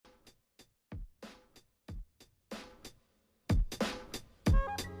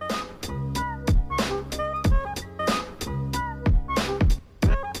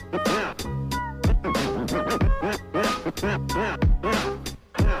I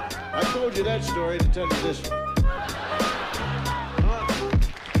told you that story to tell you this one.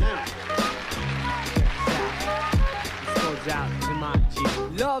 Out to my G.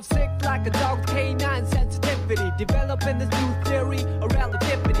 Love sick like a dog, canine sensitivity. Developing this new theory of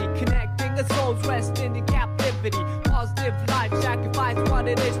relativity. Connecting a soul's resting in captivity. Positive life sacrifice what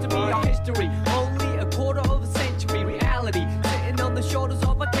it is to be our history. Only a quarter of a century reality. Sitting on the shoulders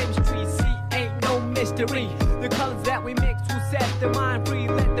of our chemistry. See, ain't no mystery. The colors that we mix will set the mind free.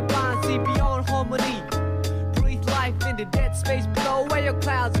 Let the blind see beyond harmony. Breathe life in the dead space below where your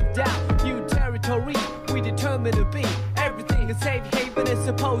clouds of doubt. New territory we determine to be. Everything a safe haven is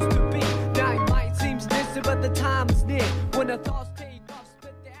supposed to be. Now it might seem distant, but the time is near. When the thoughts take off,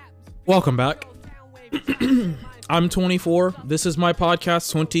 split the atmosphere. Welcome back. I'm 24. This is my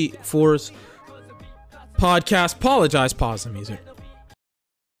podcast, 24's podcast. Apologize, pause the music.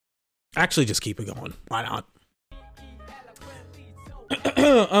 Actually, just keep it going. Why not?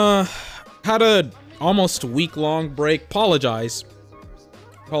 Had a almost week-long break. Apologize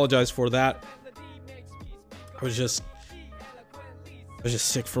for that. I was just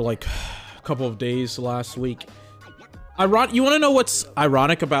sick for like a couple of days last week. You want to know what's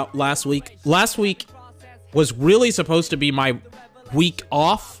ironic about last week? Last week was really supposed to be my week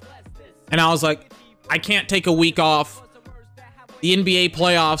off, and I was like, I can't take a week off. The NBA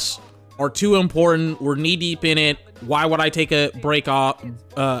playoffs are too important. We're knee deep in it. Why would I take a break off,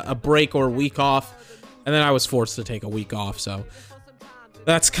 a break or a week off? And then I was forced to take a week off. So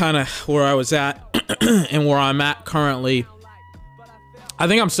that's kind of where I was at and where I'm at currently. I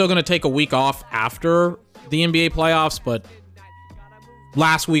think I'm still going to take a week off after the NBA playoffs, but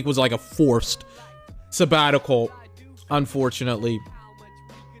last week was like a forced sabbatical, unfortunately.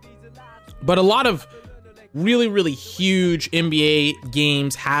 But a lot of really, really huge NBA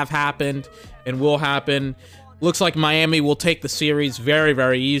games have happened and will happen. Looks like Miami will take the series very,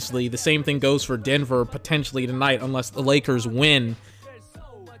 very easily. The same thing goes for Denver potentially tonight, unless the Lakers win.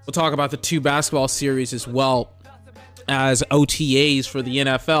 We'll talk about the two basketball series as well, as OTAs for the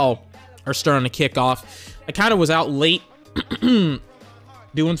NFL are starting to kick off. I kind of was out late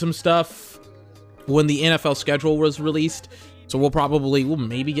doing some stuff when the NFL schedule was released. So we'll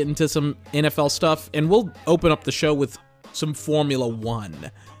maybe get into some NFL stuff, and we'll open up the show with some Formula One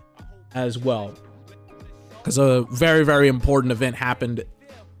as well, because a very, very important event happened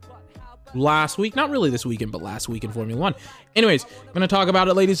last week. Not really this weekend, but last week in Formula One. Anyways, I'm going to talk about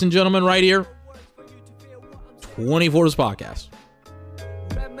it, ladies and gentlemen, right here. 24's podcast.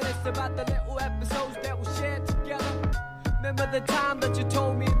 Reminisce about the little episodes that we shared together. Remember the time that you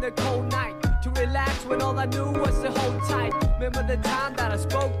told me in the cold night to relax when all I knew was to hold tight. Remember the time that I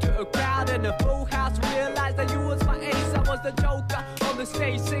spoke to a crowd in a full house, realized that you was my ace, I was the joker on the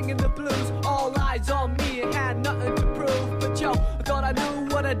stage singing the blues. All eyes on me and had nothing to prove, but yo, I thought I knew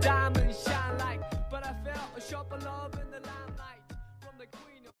what a diamond shine like, but I felt a sharper love in the limelight from the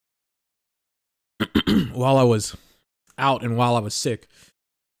queen of... While I was out and while I was sick,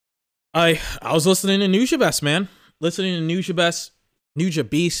 I was listening to Nuja Best, man. Listening to Nuja Best.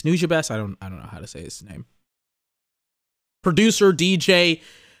 I don't know how to say his name. Producer, DJ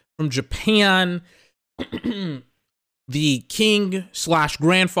from Japan, the king /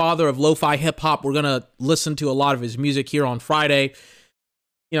 grandfather of lo-fi hip hop. We're gonna listen to a lot of his music here on Friday.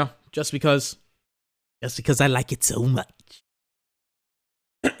 You know, just because I like it so much.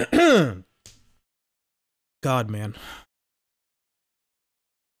 God, man.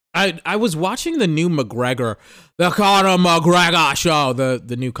 I was watching the new the Conor McGregor show,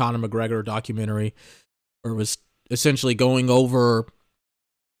 the new Conor McGregor documentary, where it was essentially going over.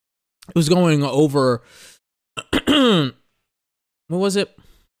 It was going over. What was it?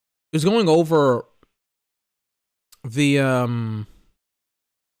 It was going over the Hold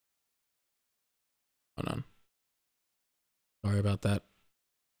on. Sorry about that.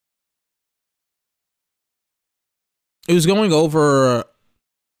 It was going over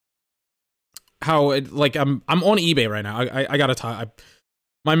how it, like, I'm on eBay right now. I gotta talk.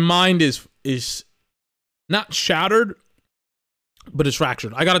 My mind is not shattered, but it's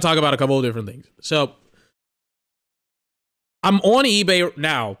fractured. I gotta talk about a couple of different things. So I'm on eBay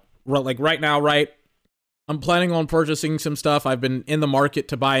now, like right now, right? I'm planning on purchasing some stuff. I've been in the market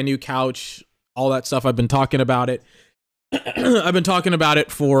to buy a new couch, all that stuff. I've been talking about it. I've been talking about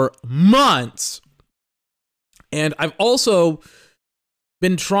it for months. And I've also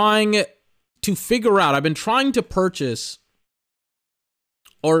been trying to figure out, I've been trying to purchase,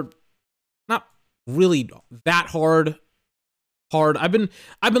 or not really that hard. I've been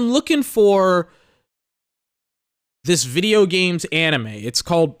looking for this video games anime. It's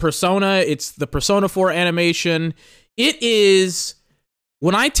called Persona. It's the Persona 4 animation. It is,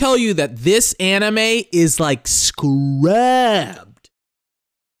 when I tell you that this anime is like scrubbed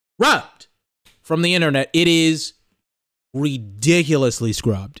from the internet, it is ridiculously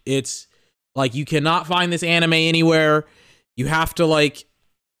scrubbed. It's like you cannot find this anime anywhere. You have to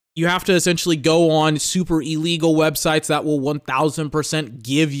essentially go on super illegal websites that will 1000%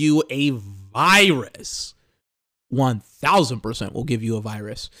 give you a virus. 1000% will give you a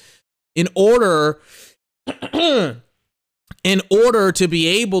virus. In order to be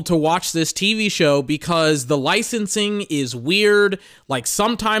able to watch this TV show, because the licensing is weird. Like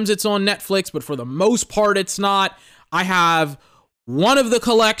sometimes it's on Netflix, but for the most part it's not. I have one of the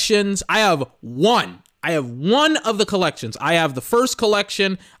collections. I have one of the collections. I have the first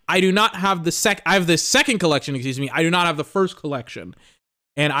collection. I do not have the I have the second collection, excuse me. I do not have the first collection.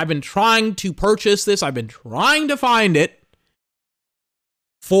 And I've been trying to purchase this. I've been trying to find it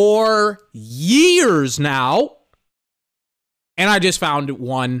for years now. And I just found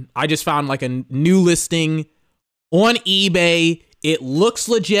one. I just found like a new listing on eBay. It looks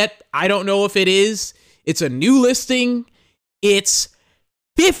legit. I don't know if it is. It's a new listing. It's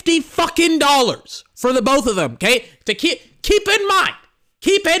 $50 fucking for the both of them, okay? To keep in mind.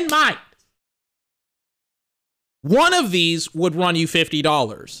 Keep in mind. One of these would run you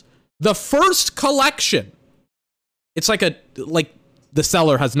 $50. The first collection, it's like the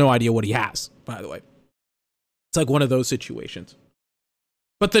seller has no idea what he has, by the way. It's like one of those situations.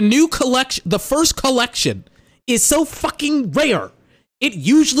 But the new collection, the first collection is so fucking rare. It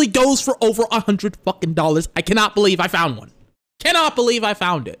usually goes for over $100 fucking. I cannot believe I found one. Cannot believe I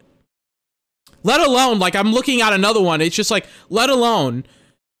found it. Let alone, like, I'm looking at another one. It's just like, let alone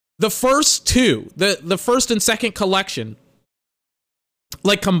the first two, the first and second collection,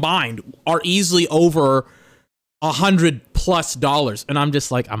 like combined, are easily over $100+. And I'm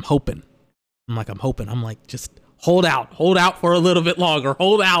just like, I'm hoping. I'm like, just hold out for a little bit longer.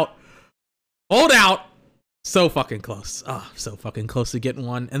 Hold out. So fucking close. Oh, so fucking close to getting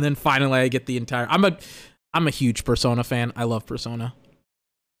one. And then finally I get the entire, I'm a huge Persona fan. I love Persona.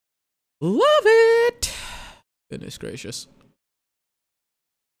 Love it. Goodness gracious.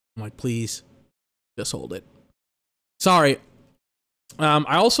 I'm like, please, just hold it. Sorry.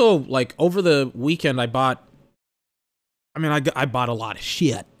 I also, like, over the weekend, I bought a lot of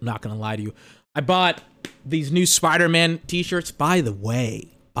shit. I'm not gonna lie to you. I bought these new Spider-Man t-shirts. By the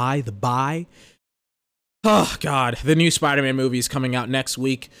way, oh god, the new Spider-Man movie is coming out next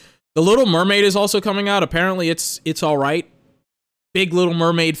week. The Little Mermaid is also coming out. Apparently it's all right. Big Little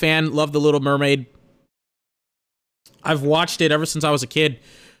Mermaid fan. Love The Little Mermaid. I've watched it ever since I was a kid,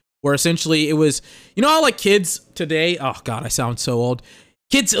 where essentially it was, you know how like kids today, oh god, I sound so old.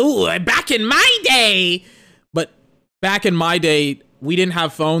 Kids, ooh, back in my day. But back in my day, we didn't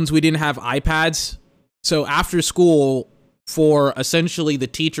have phones, we didn't have iPads. So after school, for essentially the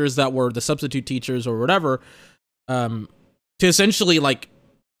teachers that were the substitute teachers or whatever, to essentially, like,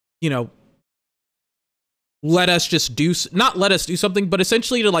 you know, not let us do something, but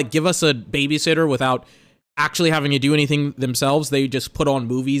essentially to like give us a babysitter without actually having to do anything themselves. They just put on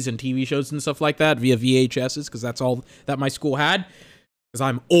movies and TV shows and stuff like that via VHSs, because that's all that my school had. Because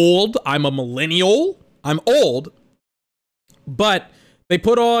I'm old, I'm a millennial, I'm old, but they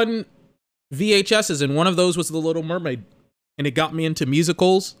put on VHSs, and one of those was The Little Mermaid, and it got me into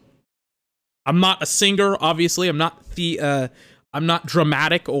musicals. I'm not a singer, obviously. I'm not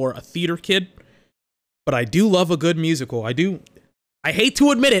dramatic or a theater kid, but I do love a good musical. I hate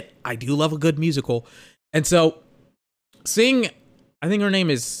to admit it, I do love a good musical. And so seeing, I think her name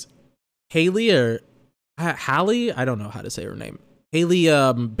is Haley or Hallie, I don't know how to say her name. Haley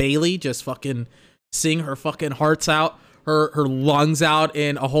Bailey just fucking sing her fucking hearts out, her lungs out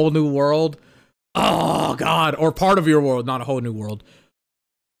in A Whole New World. Oh god, or Part of Your World, not A Whole New World.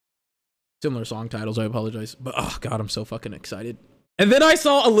 Similar song titles, I apologize. But oh god, I'm so fucking excited. And then I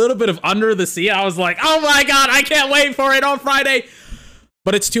saw a little bit of Under the Sea. I was like, oh my god, I can't wait for it on Friday.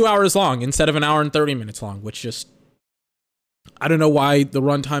 But it's 2 hours long instead of an hour and 30 minutes long, which just, I don't know why the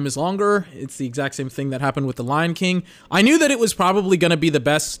runtime is longer. It's the exact same thing that happened with The Lion King. I knew that it was probably going to be the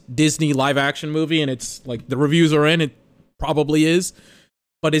best Disney live action movie, and it's like the reviews are in, it probably is.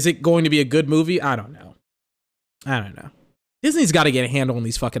 But is it going to be a good movie? I don't know. Disney's got to get a handle on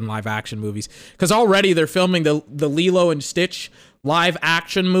these fucking live action movies, because already they're filming the Lilo and Stitch live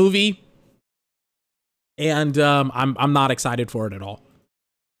action movie, and I'm not excited for it at all.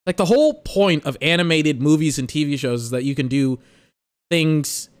 Like, the whole point of animated movies and TV shows is that you can do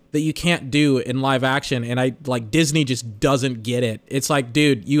things that you can't do in live action, and I like Disney just doesn't get it. It's like,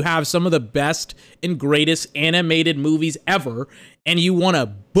 dude, you have some of the best and greatest animated movies ever, and you want to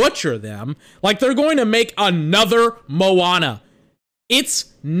butcher them. Like, they're going to make another Moana.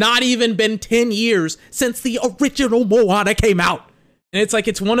 It's not even been 10 years since the original Moana came out. And it's like,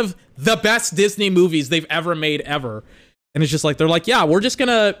 it's one of the best Disney movies they've ever made ever. And it's just like, they're like, yeah, we're just going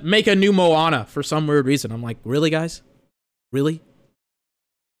to make a new Moana for some weird reason. I'm like, really, guys? Really?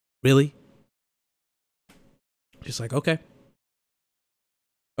 Really? Just like, okay.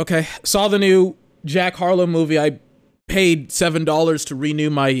 Okay, saw the new Jack Harlow movie. I paid $7 to renew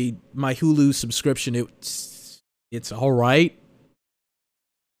my Hulu subscription. It's all right.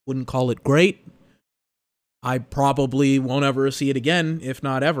 Wouldn't call it great. I probably won't ever see it again, if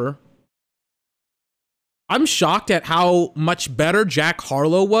not ever. I'm shocked at how much better Jack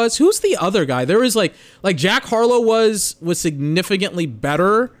Harlow was. Who's the other guy? There was like Jack Harlow was significantly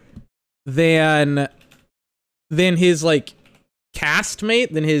better than his like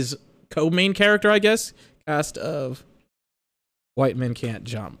castmate, than his co-main character, I guess. Cast of White Men Can't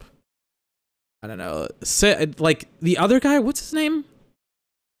Jump. I don't know. Like the other guy, what's his name?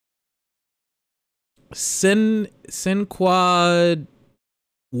 Sinquad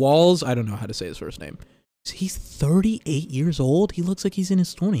Walls. I don't know how to say his first name. He's 38 years old. He looks like he's in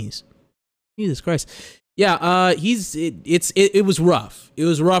his 20s. Jesus Christ. Yeah, it was rough. It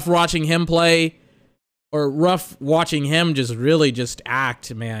was rough watching him play, or rough watching him just really just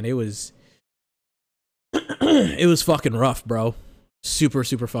act, man. It was it was fucking rough, bro. Super,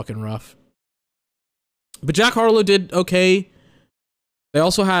 super fucking rough. But Jack Harlow did okay. They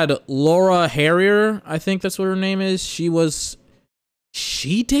also had Laura Harrier, I think that's what her name is. She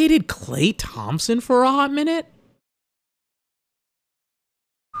dated Klay Thompson for a hot minute?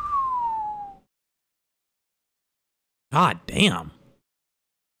 God damn.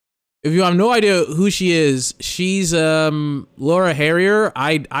 If you have no idea who she is, she's Laura Harrier.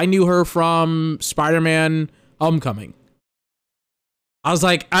 I knew her from Spider-Man Homecoming. I was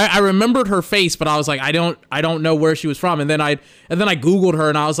like, I remembered her face, but I was like, I don't know where she was from. And then I Googled her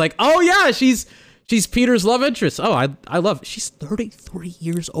and I was like, oh yeah, she's Peter's love interest. Oh, I love, she's 33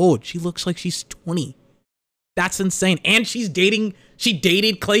 years old. She looks like she's 20. That's insane. And she dated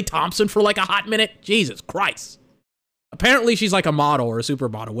Klay Thompson for like a hot minute. Jesus Christ. Apparently she's like a model or a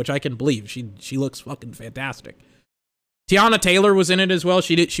supermodel, which I can believe. She looks fucking fantastic. Tiana Taylor was in it as well.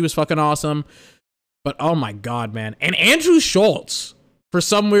 She was fucking awesome. But oh my God, man. And Andrew Schultz, for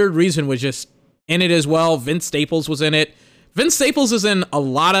some weird reason, was just in it as well. Vince Staples was in it. Vince Staples is in a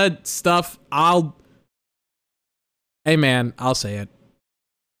lot of stuff. Hey man, I'll say it.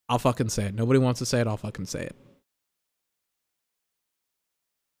 I'll fucking say it. Nobody wants to say it. I'll fucking say it.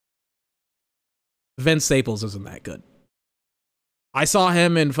 Vince Staples isn't that good. I saw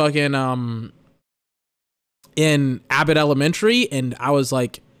him in fucking in Abbott Elementary, and I was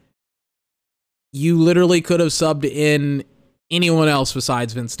like, you literally could have subbed in anyone else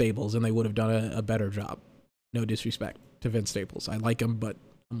besides Vince Staples, and they would have done a better job. No disrespect to Vince Staples. I like him, but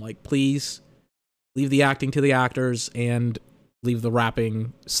I'm like, please leave the acting to the actors and leave the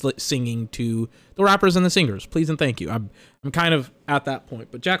rapping, singing to the rappers and the singers. Please and thank you. I'm kind of at that point.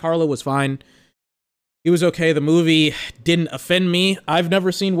 But Jack Harlow was fine. He was okay. The movie didn't offend me. I've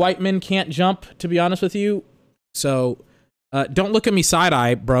never seen White Men Can't Jump, to be honest with you. So don't look at me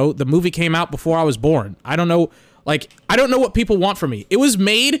side-eye, bro. The movie came out before I was born. I don't know what people want from me. It was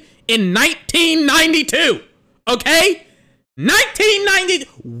made in 1992, okay? 1990.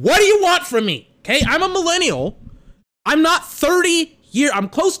 What do you want from me? Okay, I'm a millennial. I'm not 30 years. I'm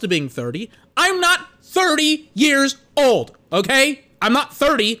close to being 30. I'm not 30 years old, okay? I'm not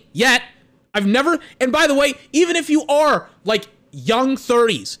 30 yet. I've never, and by the way, even if you are like young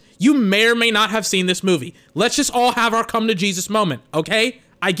 30s, you may or may not have seen this movie. Let's just all have our come to Jesus moment, okay?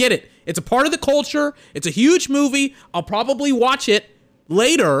 I get it. It's a part of the culture. It's a huge movie. I'll probably watch it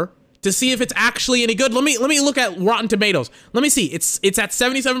later to see if it's actually any good. Let me look at Rotten Tomatoes. Let me see. It's at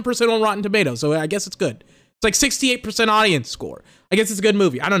 77% on Rotten Tomatoes, so I guess it's good. It's like 68% audience score. I guess it's a good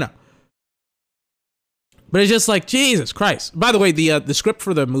movie. I don't know. But it's just like, Jesus Christ. By the way, the script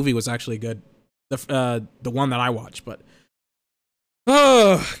for the movie was actually good. The one that I watched, but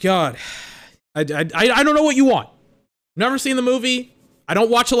oh God. I don't know what you want. Never seen the movie. I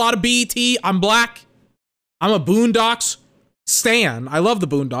don't watch a lot of BET. I'm black. I'm a Boondocks stan. I love the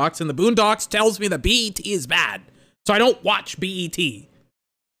Boondocks, and the Boondocks tells me that BET is bad. So I don't watch BET.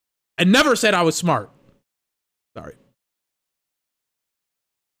 I never said I was smart. Sorry.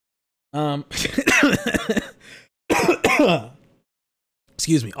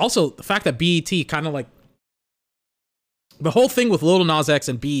 Excuse me. Also, the fact that BET kind of like the whole thing with Lil Nas X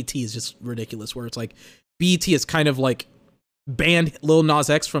and BET is just ridiculous, where it's like BET is kind of like banned Lil Nas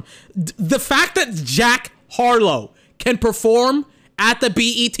X from the fact that Jack Harlow can perform at the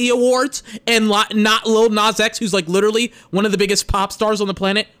BET Awards and not Lil Nas X, who's like literally one of the biggest pop stars on the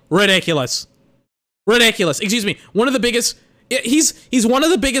planet. Ridiculous. Excuse me. One of the biggest. He's one of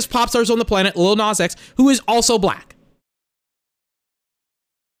the biggest pop stars on the planet, Lil Nas X, who is also black.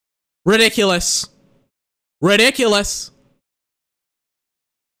 Ridiculous.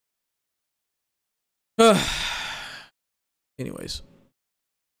 Anyways.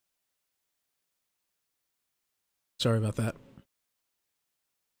 Sorry about that.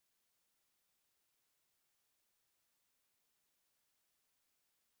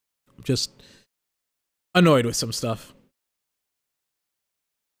 I'm just annoyed with some stuff.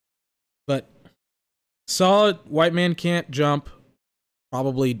 But saw White Man Can't Jump.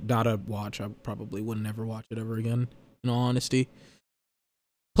 Probably not a watch. I probably would never watch it ever again, in all honesty.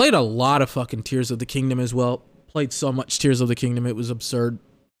 Played a lot of fucking Tears of the Kingdom as well. Played so much Tears of the Kingdom, it was absurd.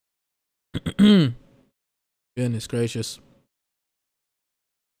 Goodness gracious.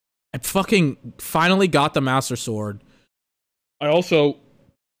 I fucking finally got the Master Sword. I also...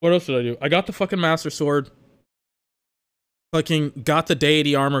 What else did I do? I got the fucking Master Sword. Fucking got the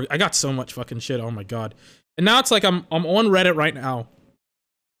deity armor. I got so much fucking shit. Oh my god. And now it's like I'm on Reddit right now.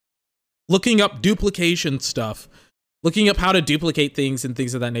 Looking up duplication stuff. Looking up how to duplicate things and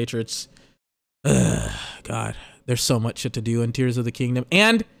things of that nature. It's... God. There's so much shit to do in Tears of the Kingdom.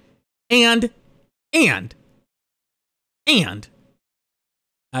 And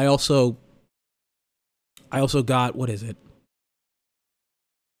I also got, what is it?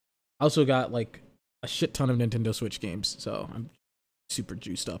 I also got like a shit ton of Nintendo Switch games, so I'm super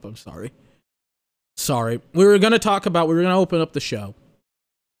juiced up. I'm sorry. We were going to open up the show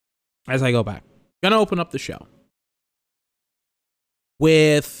as I go back. Gonna open up the show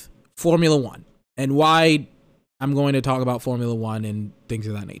with Formula One and why I'm going to talk about Formula One and things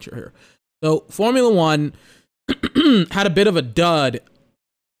of that nature here. So Formula One had a bit of a dud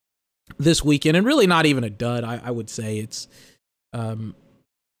this weekend, and really not even a dud. I would say it's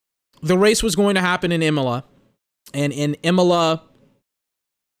the race was going to happen in Imola, and in Imola,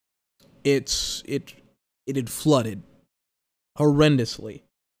 it had flooded horrendously.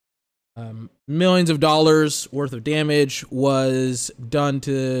 Millions of dollars worth of damage was done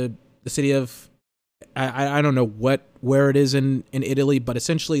to the city of I don't know where it is in Italy, but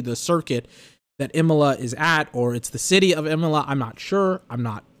essentially the circuit that Imola is at, or it's the city of Imola. I'm not sure. I'm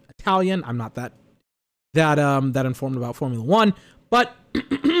not Italian. I'm not that informed about Formula One, but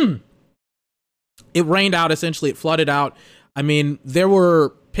it rained out. Essentially, it flooded out. I mean, there were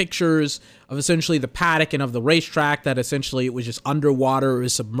pictures of essentially the paddock and of the racetrack that essentially it was just underwater, it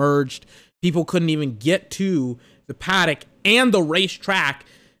was submerged. People couldn't even get to the paddock and the racetrack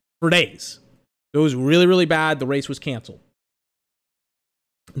for days. It was really, really bad. The race was canceled.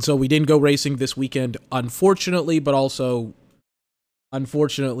 And so we didn't go racing this weekend, unfortunately, but also,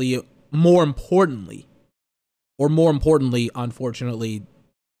 unfortunately, more importantly, unfortunately,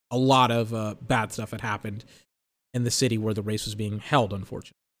 a lot of bad stuff had happened in the city where the race was being held,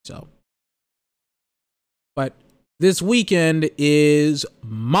 unfortunately. So, but this weekend is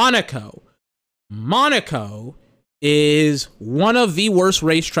Monaco. Monaco is one of the worst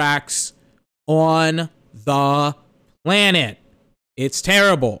racetracks on the planet. It's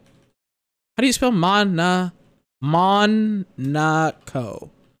terrible. How do you spell Monaco?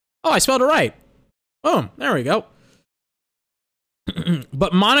 Oh, I spelled it right. Boom, there we go.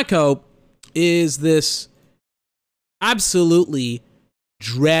 But Monaco is this absolutely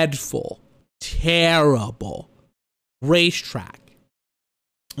dreadful, terrible racetrack.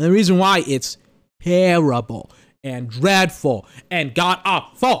 And the reason why it's terrible and dreadful and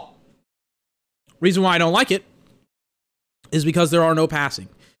god-awful, reason why I don't like it is because there are no passing.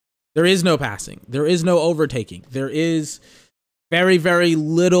 There is no passing. There is no overtaking. There is very, very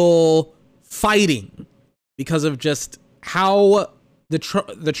little fighting because of just how the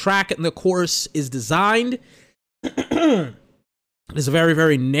track and the course is designed. It is a very,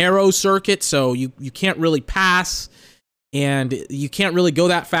 very narrow circuit, so you can't really pass, and you can't really go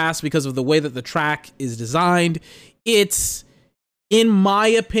that fast because of the way that the track is designed. It's, in my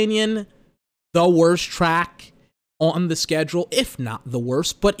opinion, the worst track on the schedule, if not the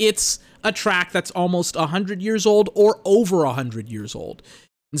worst, but it's a track that's almost 100 years old or over 100 years old.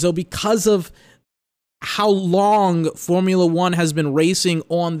 And so because of how long Formula One has been racing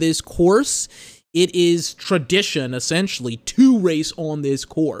on this course, it is tradition, essentially, to race on this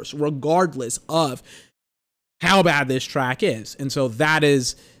course, regardless of how bad this track is. And so that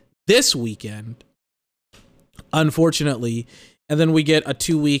is this weekend. unfortunately. And then we get a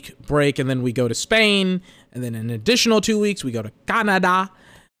 2-week break, and then we go to Spain, and then an additional 2 weeks, we go to Canada.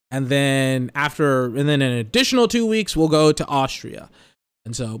 And then in an additional 2 weeks, we'll go to Austria.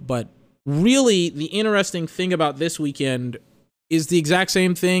 And so, but really the interesting thing about this weekend is the exact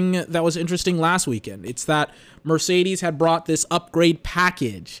same thing that was interesting last weekend. It's that Mercedes had brought this upgrade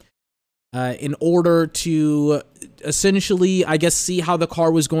package in order to essentially, I guess, see how the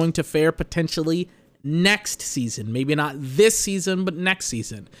car was going to fare potentially next season. Maybe not this season, but next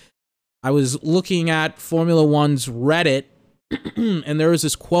season. I was looking at Formula One's Reddit, and there was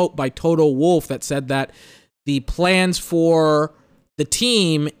this quote by Toto Wolff that said that the plans for the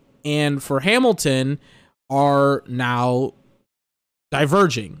team and for Hamilton are now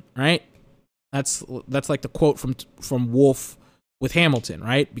diverging, right? That's like the quote from Wolff with Hamilton,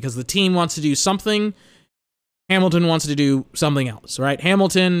 right? Because the team wants to do something, Hamilton wants to do something else, right?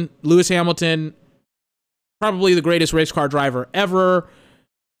 Lewis Hamilton, probably the greatest race car driver ever,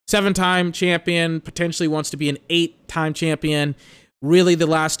 7-time champion, potentially wants to be an 8-time champion. Really, the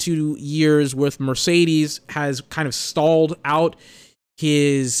last 2 years with Mercedes has kind of stalled out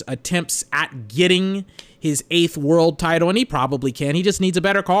his attempts at getting his 8th world title, and he probably can. He just needs a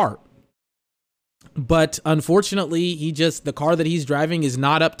better car. But unfortunately, the car that he's driving is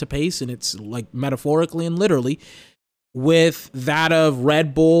not up to pace, and it's like metaphorically and literally, with that of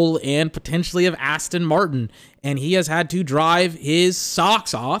Red Bull and potentially of Aston Martin. And he has had to drive his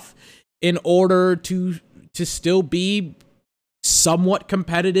socks off in order to still be somewhat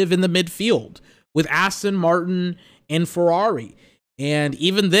competitive in the midfield with Aston Martin and Ferrari. And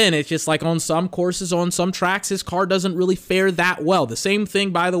even then, it's just like on some courses, on some tracks, his car doesn't really fare that well. The same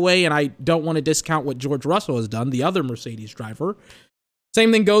thing, by the way, and I don't want to discount what George Russell has done, the other Mercedes driver.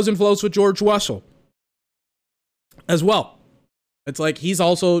 Same thing goes and flows with George Russell as well. It's like he's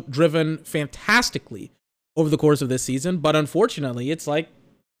also driven fantastically over the course of this season, but unfortunately, it's like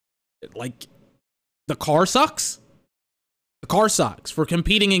the car sucks. The car sucks for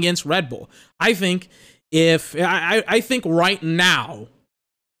competing against Red Bull. I think right now,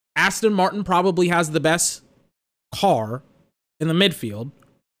 Aston Martin probably has the best car in the midfield.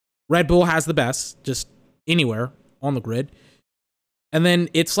 Red Bull has the best, just anywhere on the grid. And then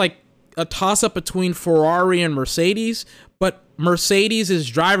it's like a toss-up between Ferrari and Mercedes, but Mercedes'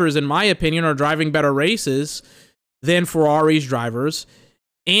 drivers, in my opinion, are driving better races than Ferrari's drivers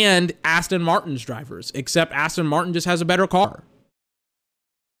and Aston Martin's drivers, except Aston Martin just has a better car.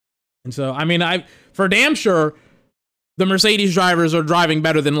 And so, I mean, for damn sure, the Mercedes drivers are driving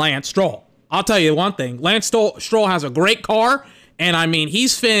better than Lance Stroll. I'll tell you one thing. Lance Stroll has a great car, and I mean,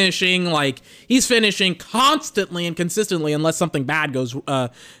 he's finishing constantly and consistently, unless something bad goes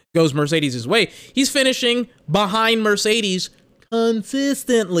Mercedes' way. He's finishing behind Mercedes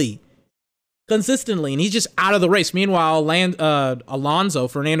consistently, and he's just out of the race. Meanwhile,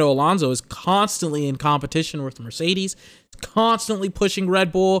 Fernando Alonso is constantly in competition with Mercedes, constantly pushing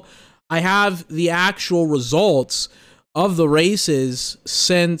Red Bull. I have the actual results of the races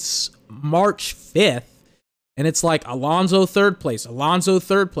since March 5th, and it's like Alonso third place, Alonso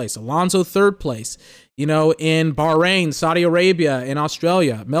third place, Alonso third place, in Bahrain, Saudi Arabia, in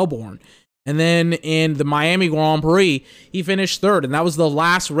Australia, Melbourne. And then in the Miami Grand Prix, he finished third, and that was the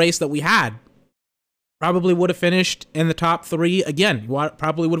last race that we had. Probably would have finished in the top 3 again.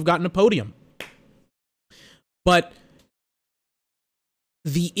 Probably would have gotten a podium. But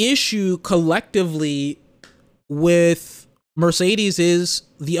the issue collectively with Mercedes is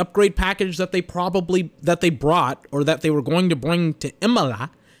the upgrade package that they brought, or that they were going to bring to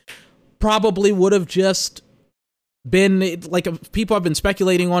Imola, probably would have just been, like, people have been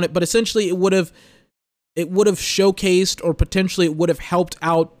speculating on it, but essentially it would have showcased, or potentially it would have helped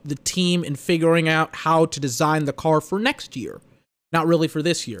out the team in figuring out how to design the car for next year, not really for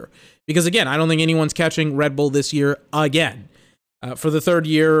this year. Because again, I don't think anyone's catching Red Bull this year again, for the third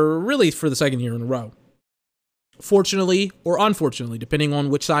year, really for the second year in a row. Fortunately or unfortunately, depending on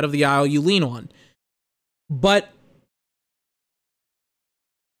which side of the aisle you lean on. But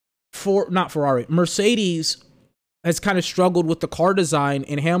Mercedes has kind of struggled with the car design,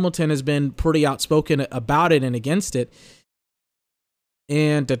 and Hamilton has been pretty outspoken about it and against it.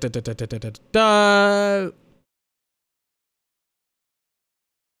 And and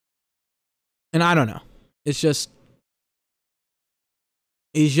I don't know. It's just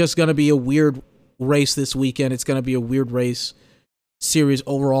going to be a weird race this weekend. It's going to be a weird race series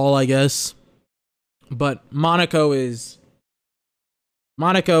overall, I guess. But Monaco is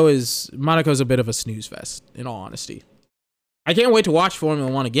a bit of a snooze fest, in all honesty. I can't wait to watch Formula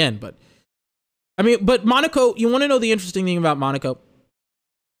One again, but Monaco, you want to know the interesting thing about Monaco?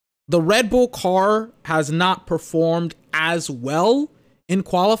 the Red Bull car has not performed as well in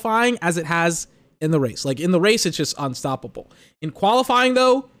qualifying as it has in the race. Like in the race, it's just unstoppable. In qualifying,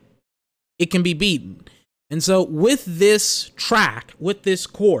 though, it can be beaten. And so with this track, with this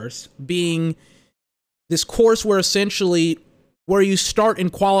course being this course where essentially where you start in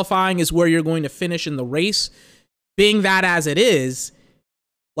qualifying is where you're going to finish in the race, being that as it is,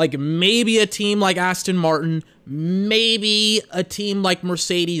 like maybe a team like Aston Martin, maybe a team like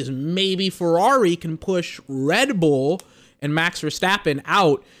Mercedes, maybe Ferrari can push Red Bull and Max Verstappen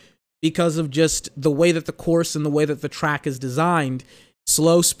out because of just the way that the course and the way that the track is designed.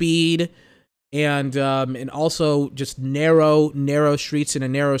 Slow speed and also just narrow streets in a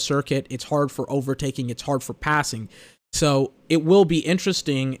narrow circuit. It's hard for overtaking. It's hard for passing. So it will be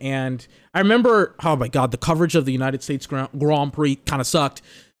interesting. And I remember, oh my God, the coverage of the United States Grand Prix kind of sucked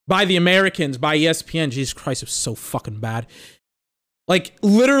by the Americans, by ESPN. Jesus Christ, it was so fucking bad. Like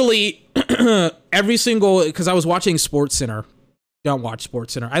literally every single, because I was watching SportsCenter. Don't watch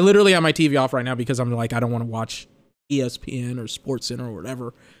SportsCenter. I literally have my TV off right now because I'm like, I don't want to watch ESPN or SportsCenter or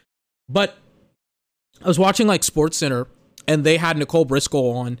whatever. But I was watching like SportsCenter, and they had Nicole Briscoe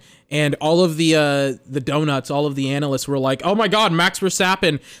on, and all of the donuts, all of the analysts were like, "Oh my God, Max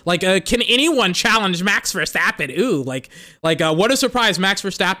Verstappen! Like, can anyone challenge Max Verstappen? Ooh, like, what a surprise! Max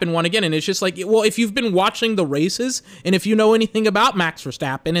Verstappen won again." And it's just like, well, if you've been watching the races, and if you know anything about Max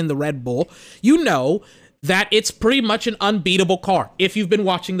Verstappen and the Red Bull, you know that it's pretty much an unbeatable car. If you've been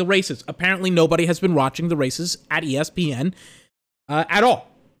watching the races, apparently nobody has been watching the races at ESPN at all.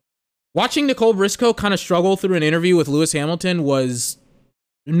 Watching Nicole Briscoe kind of struggle through an interview with Lewis Hamilton was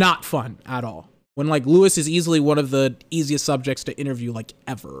not fun at all. When like Lewis is easily one of the easiest subjects to interview like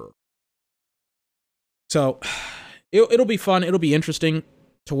ever. So it'll be fun. It'll be interesting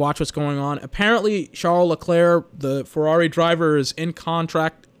to watch what's going on. Apparently Charles Leclerc, the Ferrari driver, is in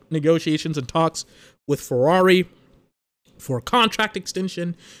contract negotiations and talks with Ferrari for a contract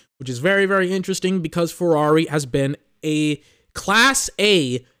extension, which is very, very interesting because Ferrari has been a Class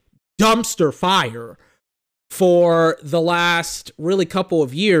A dumpster fire for the last really couple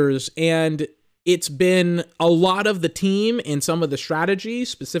of years, and it's been a lot of the team and some of the strategy,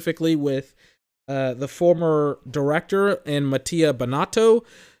 specifically with the former director and Mattia Binotto,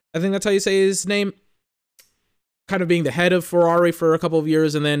 I think that's how you say his name, kind of being the head of Ferrari for a couple of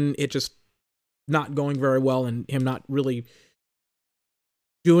years, and then it just not going very well and him not really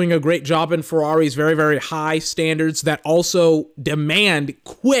doing a great job in Ferrari's very, very high standards that also demand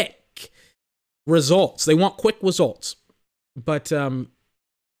quick results. They want quick results. But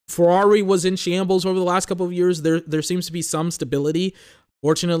Ferrari was in shambles over the last couple of years. There seems to be some stability.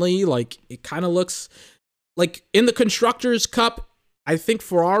 Fortunately, like it kind of looks like in the Constructors' Cup, I think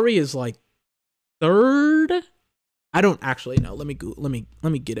Ferrari is like third. I don't actually know. Let me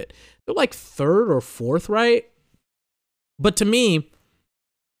get it. They're like third or fourth, right? But to me,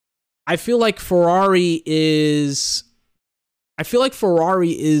 I feel like Ferrari is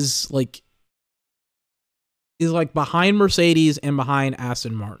like behind Mercedes and behind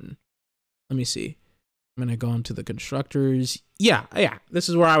Aston Martin. Let me see. I'm gonna go into the constructors. Yeah. This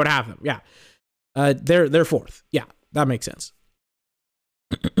is where I would have them. Yeah. They're fourth. Yeah, that makes sense.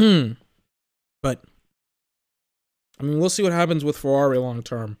 But I mean, we'll see what happens with Ferrari long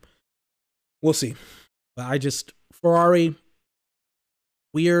term. We'll see. But Ferrari,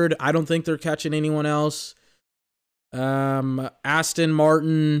 weird. I don't think they're catching anyone else. Aston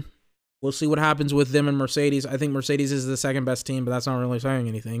Martin, we'll see what happens with them and Mercedes. I think Mercedes is the second best team, but that's not really saying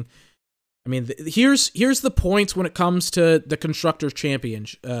anything. I mean, here's the points when it comes to the Constructors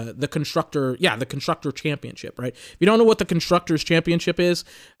Championship. The Constructor Championship, right? If you don't know what the Constructors Championship is,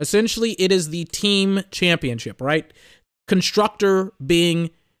 essentially it is the team championship, right? Constructor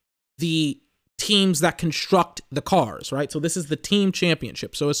being the teams that construct the cars, right? So this is the team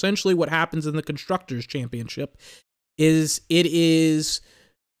championship. So essentially what happens in the Constructors Championship is it is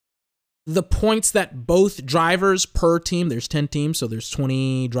the points that both drivers per team, there's 10 teams, so there's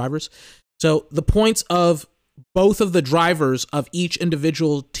 20 drivers. So the points of both of the drivers of each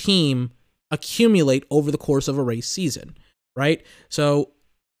individual team accumulate over the course of a race season, right? So,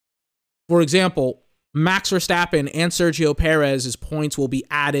 for example, Max Verstappen and Sergio Perez's points will be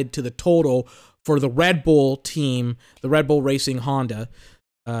added to the total for the Red Bull team, the Red Bull Racing Honda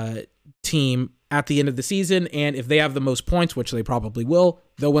team at the end of the season. And if they have the most points, which they probably will,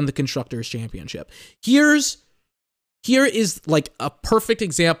 they'll win the Constructors Championship. Here is like a perfect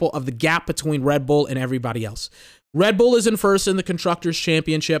example of the gap between Red Bull and everybody else. Red Bull is in first in the Constructors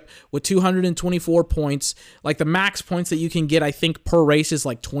Championship with 224 points. Like the max points that you can get, I think, per race is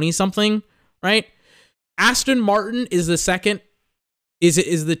like 20 something, right? Aston Martin is the second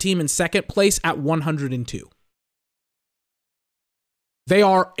is the team in second place at 102. They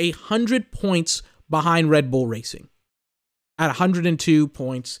are 100 points behind Red Bull Racing at 102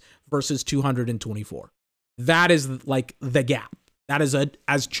 points versus 224. That is like the gap. That is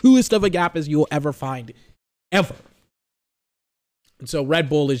as truest of a gap as you'll ever find, ever. And so Red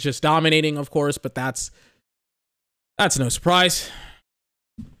Bull is just dominating, of course, but that's no surprise.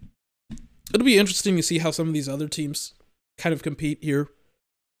 It'll be interesting to see how some of these other teams kind of compete here,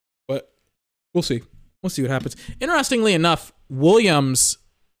 but we'll see. We'll see what happens. Interestingly enough, Williams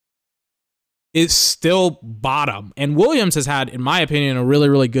is still bottom, and Williams has had, in my opinion, a really,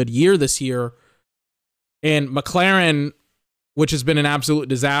 really good year this year. And McLaren, which has been an absolute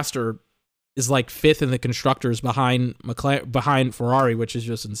disaster, is like fifth in the constructors behind Ferrari, which is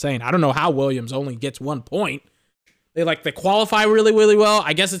just insane. I don't know how Williams only gets 1 point. They qualify really, really well.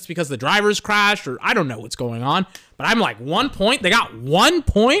 I guess it's because the drivers crashed, or I don't know what's going on. But I'm like, 1 point? They got 1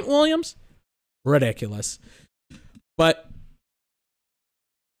 point, Williams? Ridiculous. But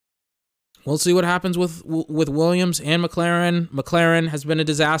we'll see what happens with Williams and McLaren. McLaren has been a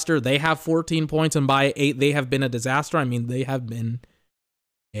disaster. They have 14 points, and by 8, they have been a disaster. I mean, they have been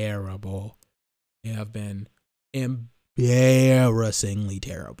terrible. They have been embarrassingly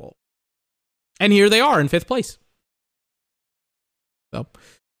terrible. And here they are in 5th place. So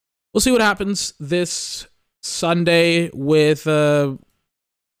we'll see what happens this Sunday with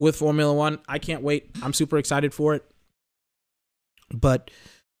Formula One. I can't wait. I'm super excited for it. But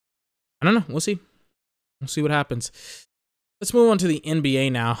I don't know. We'll see. We'll see what happens. Let's move on to the NBA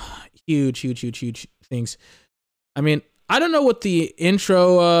now. Huge things. I mean, I don't know what the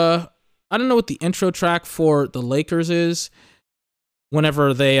intro track for the Lakers is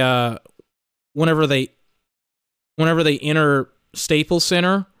whenever they enter Staples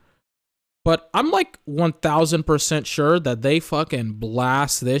Center, but I'm like 1000% sure that they fucking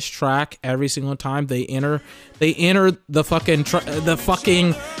blast this track every single time they enter the fucking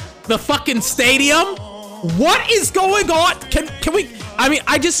stadium. What is going on? Can we? I mean,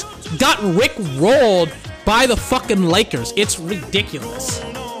 I just got Rick rolled by the fucking Lakers. It's ridiculous.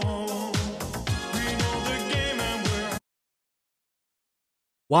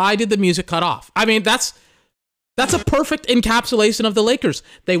 Why did the music cut off? I mean, that's a perfect encapsulation of the Lakers.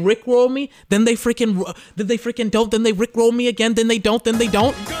 They rickroll me, then they freaking don't, then they rickroll me again, then they don't, then they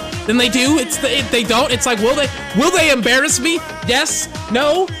don't, then they do. They don't. It's like, will they embarrass me? Yes,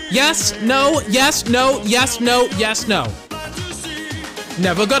 no, yes, no, yes, no, yes, no, yes, no.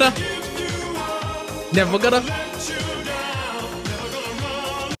 Never gonna.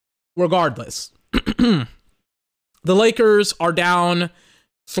 Regardless, the Lakers are down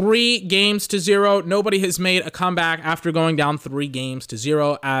 3-0. Nobody has made a comeback after going down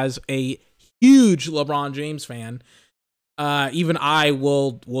 3-0. As a huge LeBron James fan, even I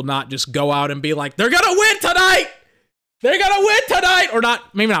will not just go out and be like, they're gonna win tonight. They're gonna win tonight, or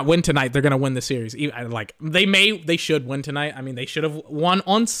not. Maybe not win tonight. They're gonna win the series. Like they should win tonight. I mean, they should have won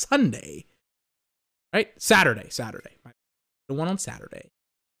on Sunday, right? Saturday. They won on Saturday.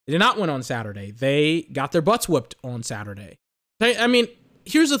 They did not win on Saturday. They got their butts whipped on Saturday. I mean,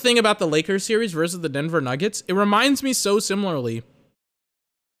 here's the thing about the Lakers series versus the Denver Nuggets. It reminds me so similarly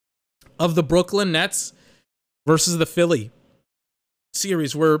of the Brooklyn Nets versus the Philly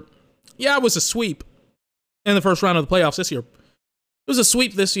series where, yeah, it was a sweep in the first round of the playoffs this year. It was a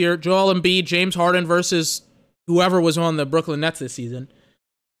sweep this year. Joel Embiid, James Harden versus whoever was on the Brooklyn Nets this season.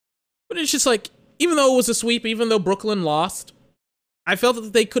 But it's just like, even though it was a sweep, even though Brooklyn lost, I felt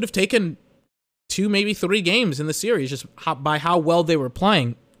that they could have taken 2, maybe 3 games in the series just by how well they were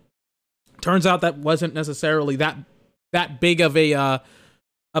playing. Turns out that wasn't necessarily that big of a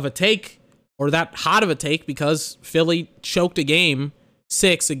take, or that hot of a take, because Philly choked a game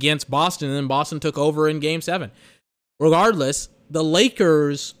 6 against Boston, and then Boston took over in game 7. Regardless, the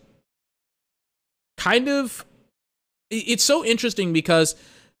Lakers it's so interesting because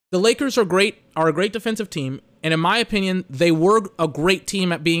the Lakers are a great defensive team. And in my opinion, they were a great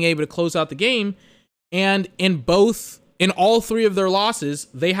team at being able to close out the game. And in all 3 of their losses,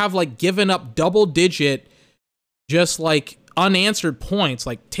 they have like given up double-digit, just like unanswered points,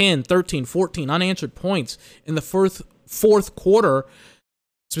 like 10, 13, 14 unanswered points in the fourth quarter,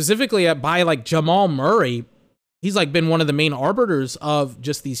 specifically by like Jamal Murray. He's like been one of the main arbiters of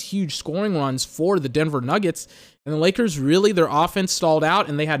just these huge scoring runs for the Denver Nuggets. And the Lakers, really, their offense stalled out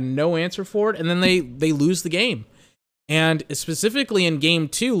and they had no answer for it. And then they lose the game. And specifically in game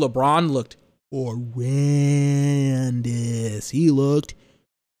 2, LeBron looked horrendous. He looked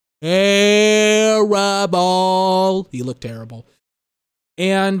terrible.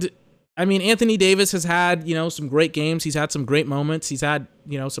 And I mean, Anthony Davis has had, some great games. He's had some great moments. He's had,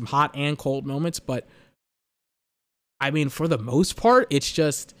 some hot and cold moments. But, I mean, for the most part, it's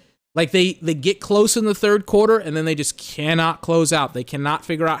just like they get close in the third quarter and then they just cannot close out. They cannot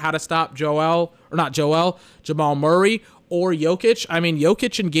figure out how to stop Jamal Murray or Jokic. I mean,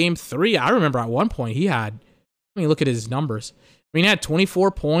 Jokic in game 3, I remember at one point look at his numbers. I mean, he had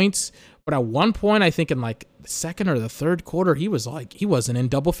 24 points, but at one point, I think in like the second or the third quarter, he wasn't in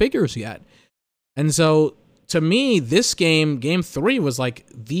double figures yet. And so to me, this game 3 was like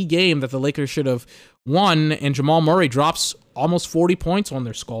the game that the Lakers should have won, and Jamal Murray drops almost 40 points on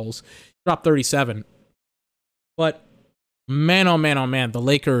their skulls. Dropped 37. But man, oh man, the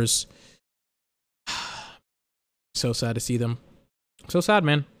Lakers, so sad to see them. So sad,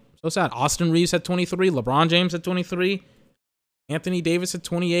 man. So sad. Austin Reeves had 23. LeBron James had 23. Anthony Davis had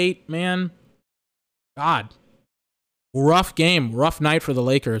 28. Man, God. Rough game. Rough night for the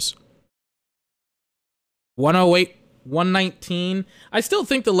Lakers. 108, 119. I still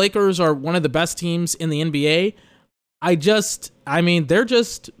think the Lakers are one of the best teams in the NBA.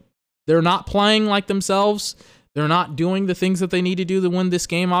 They're not playing like themselves. They're not doing the things that they need to do to win this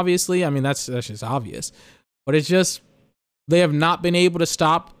game, obviously. I mean, that's just obvious. But it's just, they have not been able to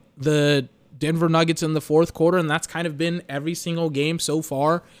stop the Denver Nuggets in the fourth quarter, and that's kind of been every single game so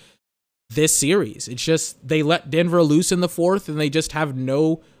far this series. It's just, they let Denver loose in the fourth, and they just have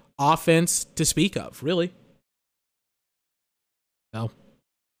no offense to speak of, really. So,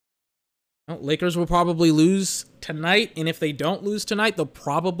 Lakers will probably lose tonight, and if they don't lose tonight, they'll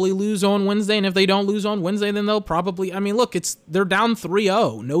probably lose on Wednesday, and if they don't lose on Wednesday, then they'll probably, they're down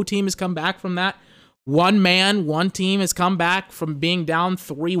 3-0. No team has come back from that. One team has come back from being down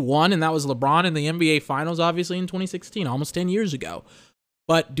 3-1, and that was LeBron in the NBA Finals, obviously, in 2016, almost 10 years ago.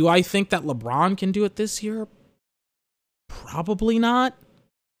 But do I think that LeBron can do it this year? Probably not.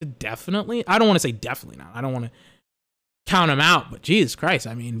 Definitely. I don't want to say definitely not. I don't want to count him out, but Jesus Christ,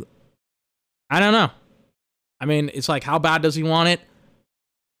 I mean, I don't know. I mean, it's like, how bad does he want it?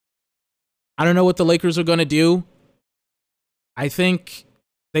 I don't know what the Lakers are going to do. I think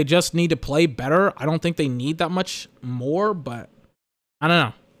they just need to play better. I don't think they need that much more, but I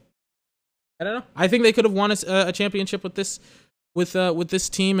don't know. I think they could have won a championship with this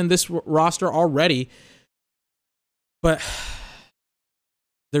team and this roster already, but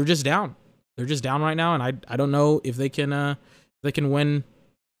they're just down. They're just down right now, and I don't know if they can win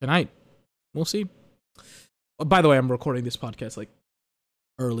tonight. We'll see. By the way, I'm recording this podcast like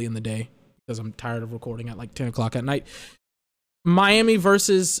early in the day because I'm tired of recording at like 10 o'clock at night. Miami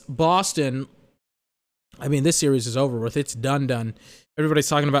versus Boston. I mean, this series is over with. It's done. Everybody's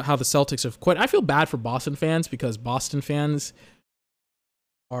talking about how the Celtics have quit. I feel bad for Boston fans because Boston fans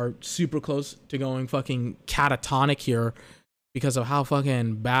are super close to going fucking catatonic here because of how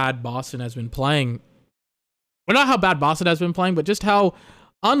fucking bad Boston has been playing. Well, not how bad Boston has been playing, but just how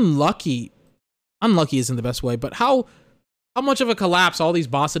unlucky isn't the best way, but how much of a collapse all these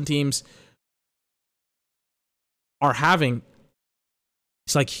Boston teams are having.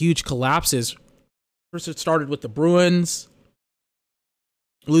 It's like huge collapses. First it started with the Bruins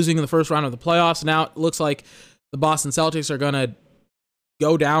losing in the first round of the playoffs. Now it looks like the Boston Celtics are going to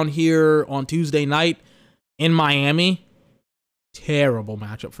go down here on Tuesday night in Miami. Terrible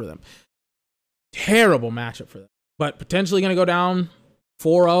matchup for them. But potentially going to go down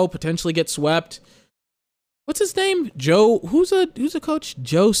 4-0, potentially get swept. What's his name? Joe, who's a coach?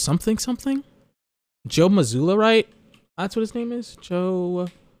 Joe something? Joe Mazzulla, right? That's what his name is? Joe.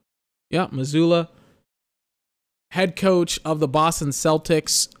 Yeah, Mazzulla. Head coach of the Boston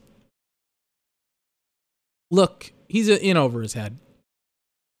Celtics. Look, he's in over his head.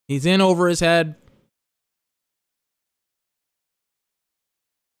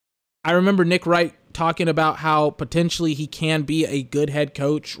 I remember Nick Wright talking about how potentially he can be a good head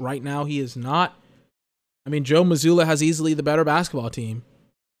coach. Right now, he is not. I mean, Joe Mazzulla has easily the better basketball team.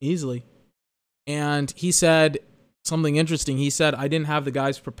 Easily. And he said something interesting. He said, I didn't have the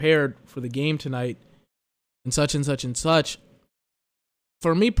guys prepared for the game tonight and such and such and such.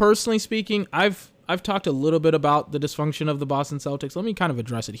 For me personally speaking, I've talked a little bit about the dysfunction of the Boston Celtics. Let me kind of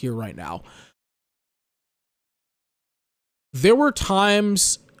address it here right now. There were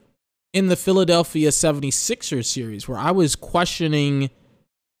times in the Philadelphia 76ers series where I was looking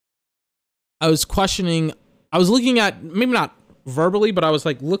at, maybe not verbally, but I was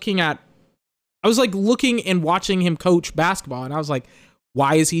looking and watching him coach basketball, and I was like,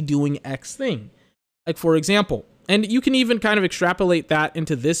 why is he doing X thing? Like, for example, and you can even kind of extrapolate that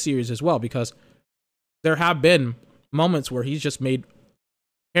into this series as well, because there have been moments where he's just made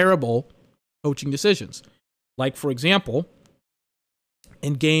terrible coaching decisions. Like, for example,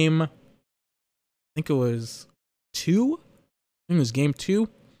 in game think it was two. I think it was game 2,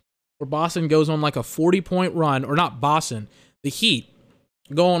 where Boston goes on like a 40-point run, or not Boston, the Heat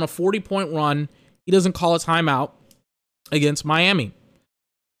go on a 40-point run. He doesn't call a timeout against Miami.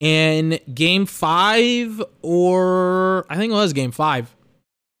 In game 5, or I think it was game 5,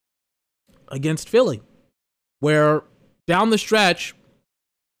 against Philly, where down the stretch,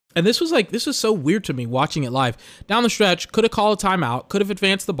 and this was so weird to me watching it live, down the stretch, could have called a timeout, could have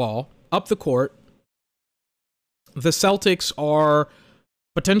advanced the ball up the court. The Celtics are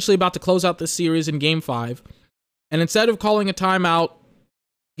potentially about to close out this series in game 5, and instead of calling a timeout,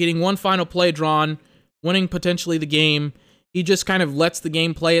 getting one final play drawn, winning potentially the game, he just kind of lets the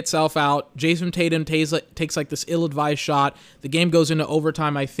game play itself out. Jason Tatum takes like this ill-advised shot. The game goes into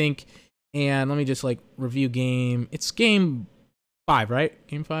overtime, I think. And let me just like review game. It's game 5, right?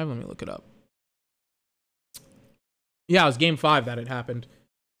 Game 5? Let me look it up. Yeah, it was game 5 that it happened.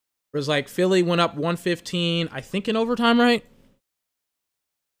 It was like Philly went up 115, I think in overtime, right?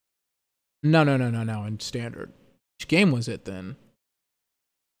 No, in standard. Which game was it then?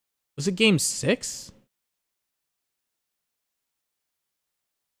 Was it game 6?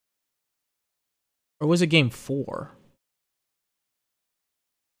 Or was it game 4?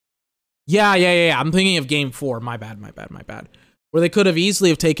 Yeah. I'm thinking of game 4. My bad. Where they could have easily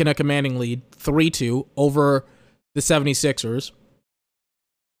have taken a commanding lead, 3-2, over the 76ers.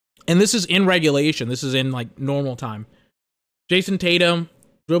 And this is in regulation. This is in, like, normal time. Jason Tatum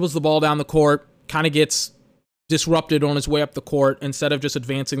dribbles the ball down the court, kind of gets disrupted on his way up the court instead of just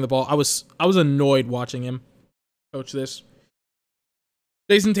advancing the ball. I was annoyed watching him coach this.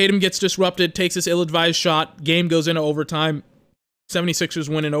 Jason Tatum gets disrupted, takes this ill-advised shot. Game goes into overtime. 76ers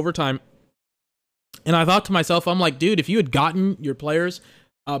win in overtime. And I thought to myself, I'm like, dude, if you had gotten your players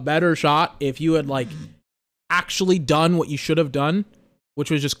a better shot, if you had, like, actually done what you should have done, which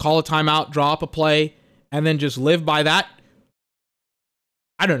was just call a timeout, draw up a play, and then just live by that,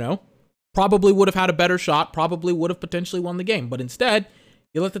 I don't know, probably would have had a better shot, probably would have potentially won the game. But instead,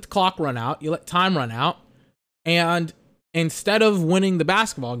 you let the clock run out, you let time run out, and instead of winning the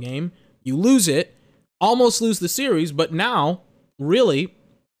basketball game, you lose it, almost lose the series, but now, really,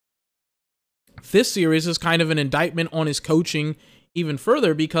 this series is kind of an indictment on his coaching even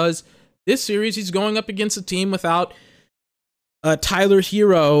further, because this series he's going up against a team without Tyler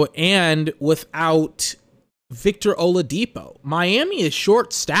Hero and without Victor Oladipo. Miami is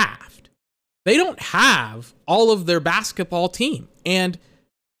short-staffed. They don't have all of their basketball team, and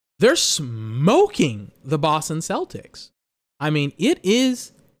they're smoking the Boston Celtics. I mean, it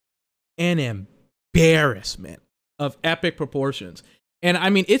is an embarrassment of epic proportions. And I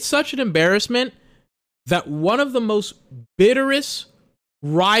mean, it's such an embarrassment that one of the most bitterest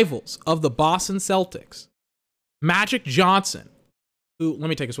rivals of the Boston Celtics, Magic Johnson, who, let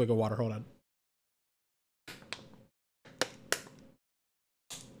me take a swig of water, hold on.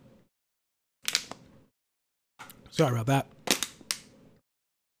 Sorry about that.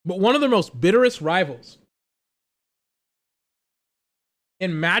 But one of the most bitterest rivals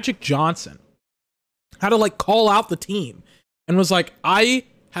in Magic Johnson had to like call out the team and was like, I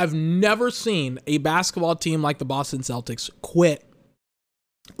have never seen a basketball team like the Boston Celtics quit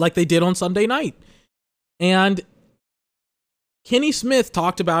like they did on Sunday night. And Kenny Smith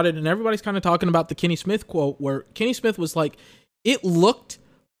talked about it, and everybody's kind of talking about the Kenny Smith quote, where Kenny Smith was like, it looked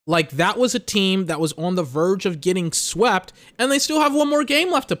like that was a team that was on the verge of getting swept, and they still have one more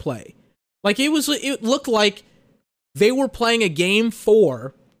game left to play. Like, it looked like they were playing a game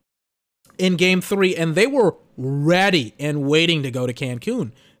 4 in game 3, and they were ready and waiting to go to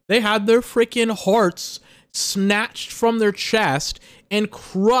Cancun. They had their freaking hearts snatched from their chest and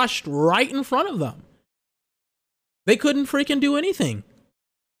crushed right in front of them. They couldn't freaking do anything.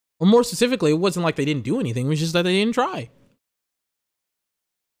 Or more specifically, it wasn't like they didn't do anything, it was just that they didn't try.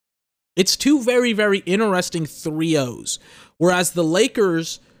 It's two very, very interesting 3-0s. Whereas the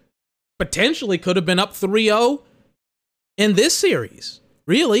Lakers potentially could have been up 3-0 in this series.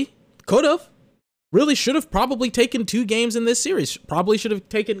 Really. Could have. Really should have probably taken 2 games in this series. Probably should have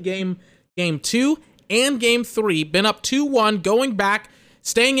taken game 2 and game 3. Been up 2-1, going back,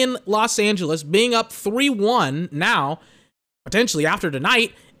 staying in Los Angeles, being up 3-1 now, potentially after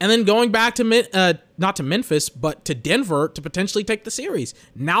tonight, and then going back to, not to Memphis, but to Denver to potentially take the series.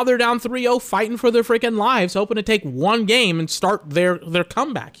 Now they're down 3-0, fighting for their freaking lives, hoping to take one game and start their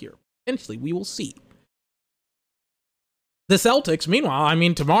comeback here. Potentially, we will see. The Celtics, meanwhile, I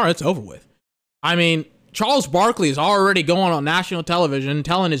mean, tomorrow it's over with. I mean, Charles Barkley is already going on national television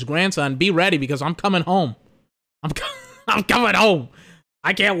telling his grandson, be ready because I'm coming home. I'm coming home.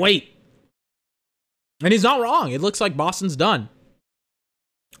 I can't wait. And he's not wrong. It looks like Boston's done.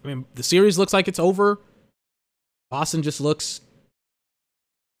 I mean, the series looks like it's over. Boston just looks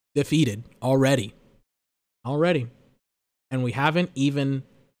defeated already. And we haven't even,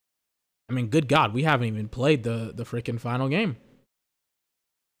 I mean, good God, we haven't even played the freaking final game.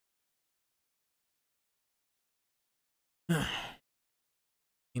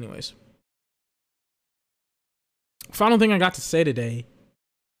 Anyways. Final thing I got to say today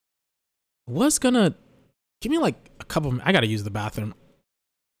was gonna give me like a couple, I gotta use the bathroom.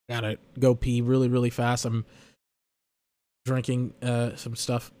 Gotta go pee really, really fast. I'm drinking some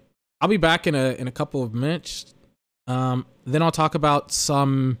stuff. I'll be back in a couple of minutes. Then I'll talk about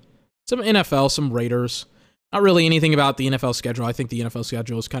some NFL, some Raiders. Not really anything about the NFL schedule. I think the NFL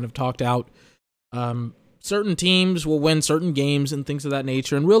schedule is kind of talked out. Certain teams will win certain games and things of that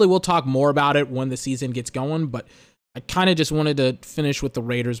nature. And really, we'll talk more about it when the season gets going. But I kind of just wanted to finish with the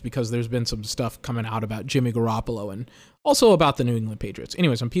Raiders because there's been some stuff coming out about Jimmy Garoppolo and also about the New England Patriots.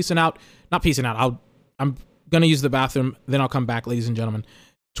 Anyways, I'm peacing out. Not peacing out. I'm going to use the bathroom. Then I'll come back, ladies and gentlemen.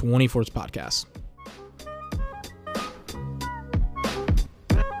 24's podcast.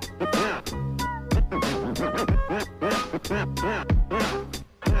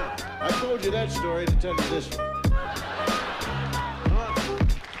 I told you that story to tell you this one.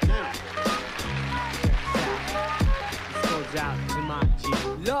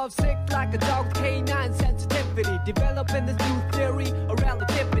 Love sick like a dog with canine sensitivity. Developing this new theory of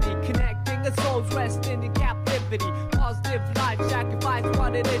relativity. Connecting a soul's resting in captivity. Positive life sacrifice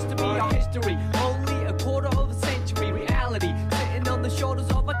what it is to be our history. Only a quarter of a century reality. Sitting on the shoulders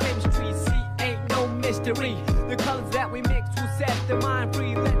of our chemistry. See, ain't no mystery. The colors that we mix will set the mind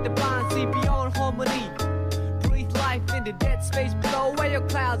free. Let the blind see beyond harmony. Breathe life into dead space. Blow away your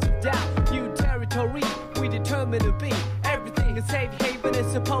clouds of doubt. New territory we determine to be. Everything a safe haven is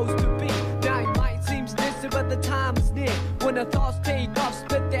supposed to be. Now it might seem distant, but the time is near. When the thoughts take off,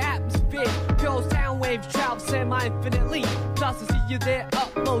 split the atmosphere. Pure sound waves travel semi-infinitely. Plus I see you there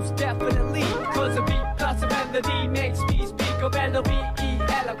up most definitely. Cause a beat plus a melody makes me speak of L-O-V-E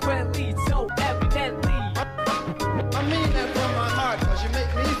eloquently, so evidently. I mean that from my heart, cause you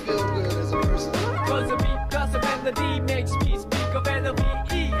make me feel good as a person. Cause a beat plus a melody makes me speak of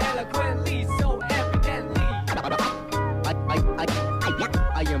L-O-V-E eloquently, so evidently.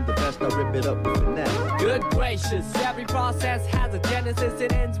 I am the best, I rip it up with finesse. Good gracious, every process has a genesis,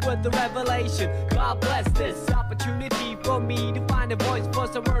 it ends with the revelation. God bless this opportunity for me to find a voice for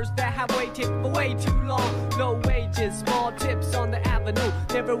some words that have waited for way too long. Low wages, small tips on the avenue,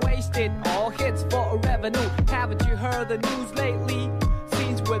 never wasted, all hits for a revenue. Haven't you heard the news lately?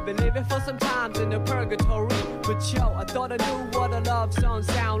 Seems we've been living for some times in a purgatory. But yo, I thought I knew what a love song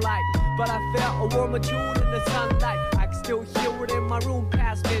sound like, but I felt a warmer tune in the sunlight. I can still hear it in my room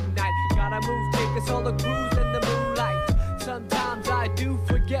past midnight. Gotta move, take a solo cruise in the moonlight. Sometimes I do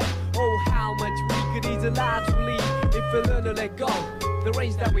forget, oh, how much we could easily lives we lead if we learn to let go. The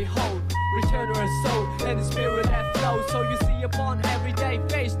reins that we hold, return to our soul and the spirit that flows. So you see upon everyday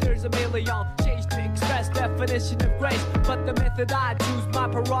face, there's a million shades to express definition of grace. But the method I choose, my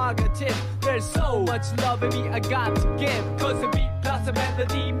prerogative. There's so much love in me I got to give. Cause a beat plus a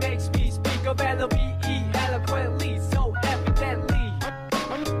melody makes me speak of L-O-V-E eloquently, so evidently.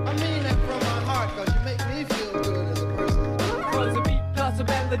 I mean that from my heart, cause you make me feel good as a person. Cause a beat plus a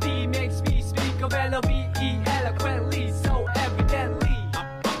melody makes me speak of L-O-V-E eloquently, so evidently.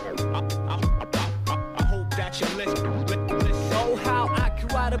 I hope that you listen. Oh, how I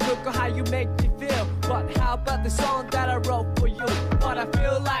could write a book on how you make me feel. But how about the song that I wrote for you? What I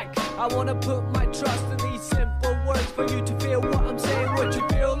feel like, I wanna put my trust in these simple words for you to feel what I'm saying, what you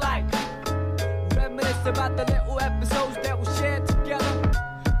feel like. Reminisce about the little episodes that we shared together.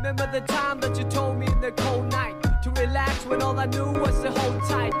 Remember the time that you told me in the cold night to relax when all I knew was to hold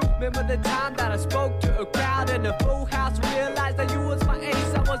tight. Remember the time that I spoke to a crowd in a full house, realized that you was my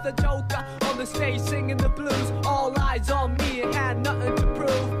ace, I was the joker on the stage singing the blues. All eyes on me and had nothing to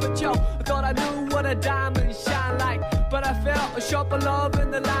prove. But yo, I thought I knew what a diamond shine like, but I felt a sharper love in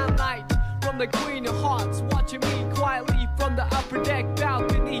the limelight from the Queen of Hearts, watching me quietly from the upper deck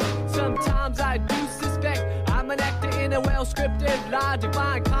balcony. Sometimes I do suspect I'm an actor in a well-scripted lie,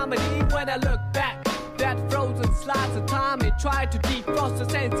 divine comedy. When I look back, that frozen slice of time, it tried to defrost the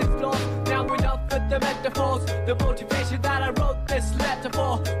senses lost. Now enough with the metaphors, the motivation that I wrote this letter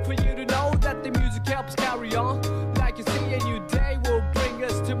for you to know that the music helps carry on. Like you see, a new day will bring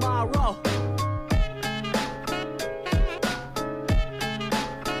us tomorrow.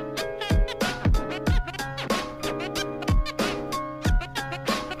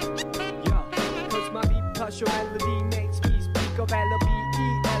 Your melody makes me speak of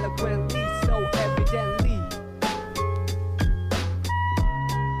L-O-V-E eloquently, so evidently.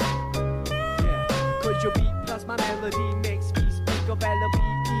 of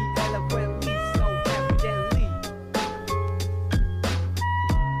L-O-V-E, eloquently, so evidently.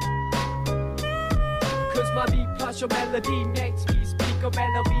 Cause my beat plus your melody makes me speak of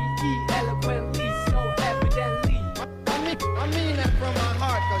L-O-V-E, eloquently, so evidently. I mean that from my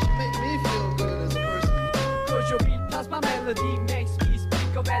heart, cause you make me feel good as a person. Cause your beat plus my melody makes me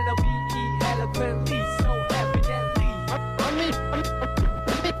speak of L-O-V-E, eloquently, so evidently.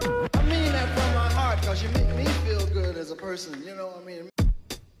 I mean that from my heart, cause you make me feel good as a person, you know, I mean.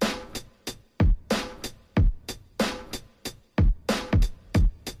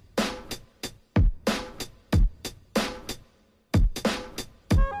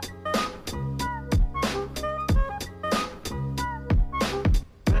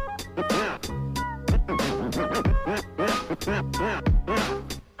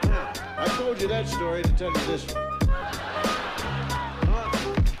 I told you that story to tell you this one.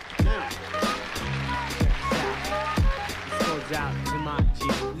 This goes out to my G.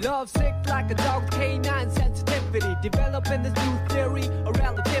 Love sick like a dog with canine sensitivity. Developing this new theory of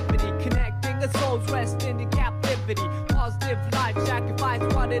relativity. Connecting a soul's resting in captivity. Positive life sacrifice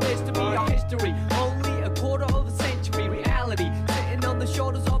what it is to be our history. Only a quarter of a century reality. Sitting on the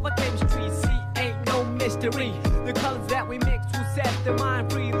shoulders of our chemistry. See, ain't no mystery. The colors that we mix will set the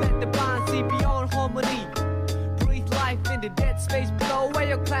mind free. Let the blind see beyond harmony. Breathe life into dead space. Blow away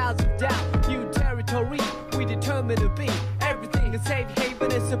your clouds of doubt. New territory we determine to be. Everything a safe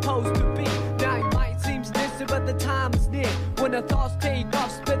haven is supposed to be. Now it might seem distant, but the time is near. When the thoughts take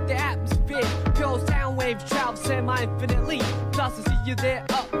off, split the atmosphere. Pure sound waves travel semi-infinitely. Plus I see you there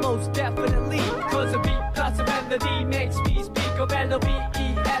up most definitely. Cause a beat plus a melody makes me speak of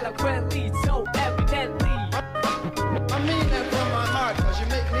L-O-V-E eloquently, so evidently. I mean that from my heart, cause you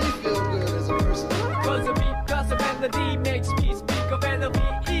make me feel good as a person. Cause a beat plus a melody makes me speak of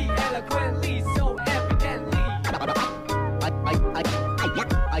L-O-V-E eloquently, so evidently.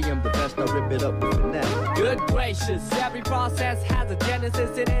 I am the best, I rip it up with finesse. Good gracious, every process has a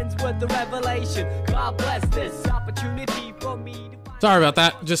genesis, it ends with the revelation. God bless this opportunity for me to find. Sorry about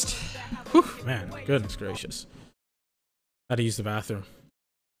that. Just, whew, man, goodness gracious. Had to use the bathroom.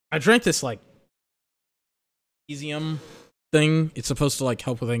 I drank this like magnesium thing. It's supposed to like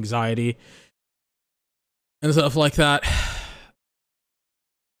help with anxiety and stuff like that.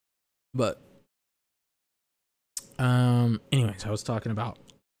 But anyways, I was talking about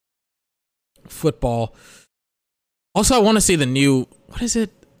football. Also, I want to see the new, what is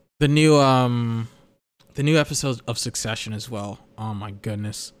it? The new episode of Succession as well. Oh my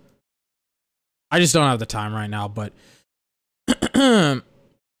goodness. I just don't have the time right now, but I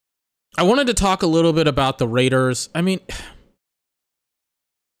wanted to talk a little bit about the Raiders. I mean,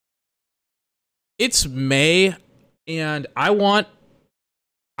 it's May and I want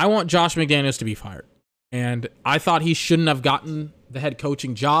Josh McDaniels to be fired. And I thought he shouldn't have gotten the head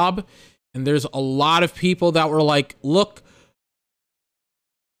coaching job. And there's a lot of people that were like, look,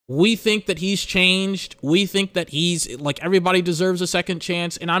 we think that he's changed. We think that he's like, everybody deserves a second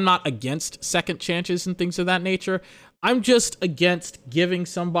chance. And I'm not against second chances and things of that nature. I'm just against giving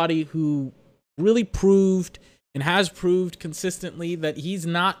somebody who really proved and has proved consistently that he's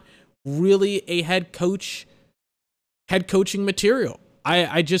not really a head coaching material.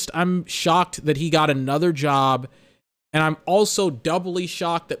 I'm shocked that he got another job. And I'm also doubly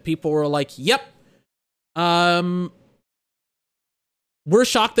shocked that people were like, yep, we're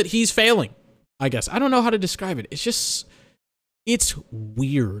shocked that he's failing, I guess. I don't know how to describe it. It's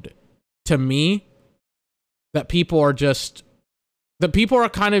weird to me that people are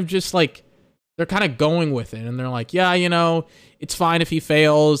kind of just like, they're kind of going with it. And they're like, yeah, you know, it's fine if he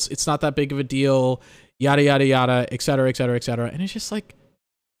fails. It's not that big of a deal, yada, yada, yada, et cetera, et cetera, et cetera. And it's just like,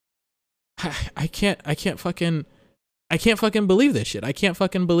 I can't fucking believe this shit. I can't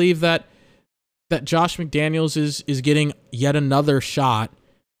fucking believe that Josh McDaniels is getting yet another shot,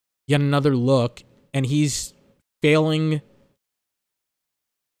 yet another look, and he's failing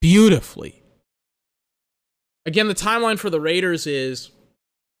beautifully. Again, the timeline for the Raiders is,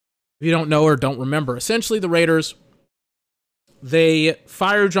 if you don't know or don't remember, essentially the Raiders, they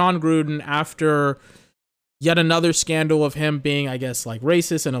fire John Gruden after yet another scandal of him being, I guess, like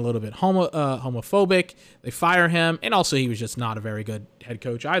racist and a little bit homophobic. They fire him, and also he was just not a very good head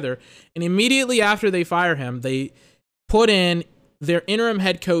coach either. And immediately after they fire him, they put in their interim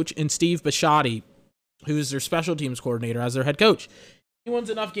head coach in Steve Bisciotti, who's their special teams coordinator, as their head coach. He wins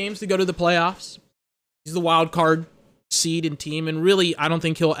enough games to go to the playoffs. He's the wild card seed and team, and really, I don't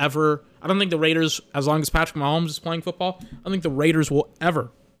think the Raiders, as long as Patrick Mahomes is playing football, I don't think the Raiders will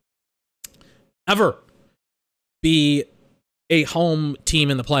ever be a home team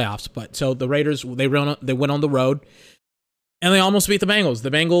in the playoffs. But so the Raiders, they went on the road. And they almost beat the Bengals.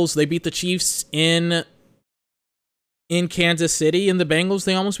 The Bengals, they beat the Chiefs in Kansas City, and the Bengals,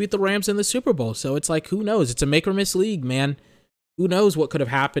 they almost beat the Rams in the Super Bowl. So it's like, who knows? It's a make or miss league, man. Who knows what could have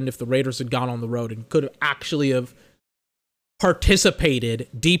happened if the Raiders had gone on the road and could have actually have participated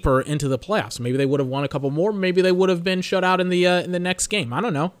deeper into the playoffs. Maybe they would have won a couple more. Maybe they would have been shut out in the next game. I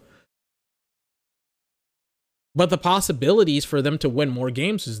don't know. But the possibilities for them to win more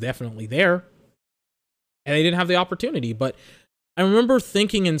games is definitely there. And they didn't have the opportunity. But I remember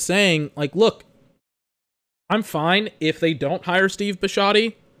thinking and saying, like, look, I'm fine if they don't hire Steve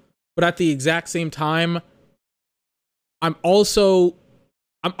Bisciotti, but at the exact same time, I'm also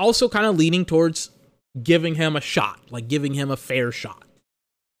kind of leaning towards giving him a shot, like giving him a fair shot.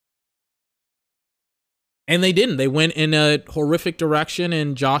 And they didn't. They went in a horrific direction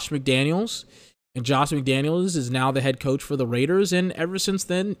in Josh McDaniels. And Josh McDaniels is now the head coach for the Raiders. And ever since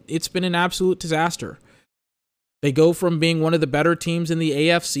then, it's been an absolute disaster. They go from being one of the better teams in the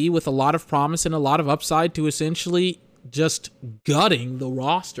AFC with a lot of promise and a lot of upside to essentially just gutting the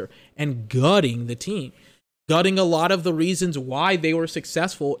roster and gutting the team. Gutting a lot of the reasons why they were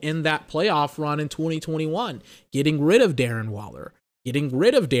successful in that playoff run in 2021. Getting rid of Darren Waller. Getting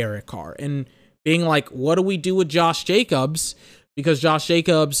rid of Derek Carr. And being like, what do we do with Josh Jacobs? Because Josh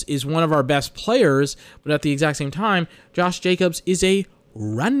Jacobs is one of our best players, but at the exact same time, Josh Jacobs is a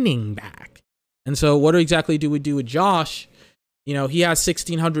running back. And so what exactly do we do with Josh? You know, he has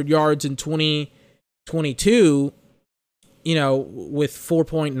 1,600 yards in 2022, you know, with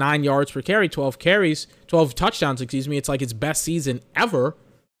 4.9 yards per carry, 12 touchdowns, excuse me. It's like his best season ever.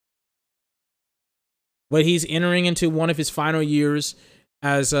 But he's entering into one of his final years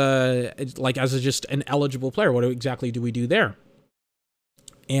as just an eligible player. What exactly do we do there?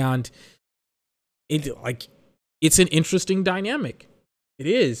 And it's an interesting dynamic. It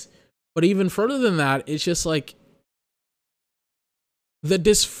is. But even further than that, it's just like the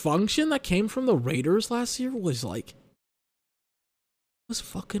dysfunction that came from the Raiders last year was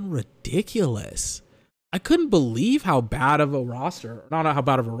fucking ridiculous. I couldn't believe how bad of a roster, not how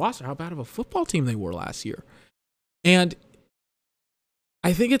bad of a roster, how bad of a football team they were last year. And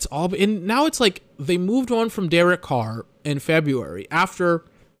I think it's all, and now it's like they moved on from Derek Carr in February after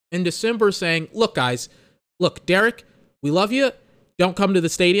in December saying, look, guys, look, Derek, we love you. Don't come to the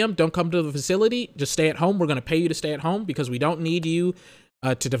stadium. Don't come to the facility. Just stay at home. We're going to pay you to stay at home because we don't need you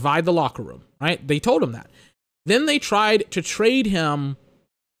to divide the locker room, right? They told him that. Then they tried to trade him,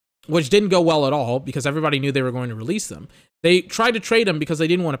 which didn't go well at all because everybody knew they were going to release them. They tried to trade him because they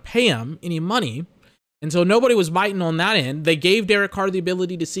didn't want to pay him any money. And so nobody was biting on that end. They gave Derek Carr the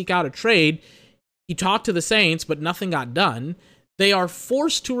ability to seek out a trade. He talked to the Saints, but nothing got done. They are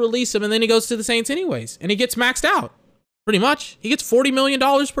forced to release him, and then he goes to the Saints anyways, and he gets maxed out. Pretty much. He gets $40 million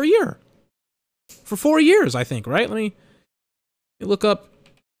per year. For 4 years, I think, right? Let me look up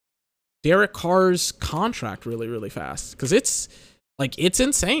Derek Carr's contract really, really fast. Because it's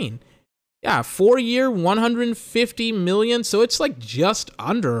insane. Yeah, 4-year, $150 million. So it's like just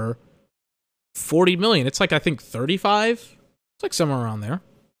under $40 million. It's like, I think, 35. It's like somewhere around there.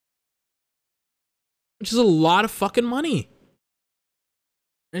 Which is a lot of fucking money.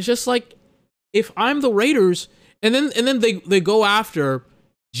 And it's just like, if I'm the Raiders... And then they go after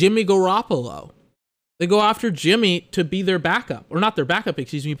Jimmy Garoppolo. They go after Jimmy to be their backup. Or not their backup,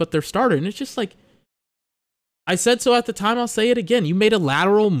 excuse me, but their starter. And it's just like, I said so at the time, I'll say it again. You made a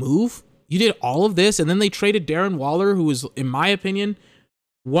lateral move. You did all of this, and then they traded Darren Waller, who was, in my opinion,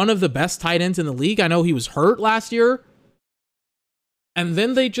 one of the best tight ends in the league. I know he was hurt last year. And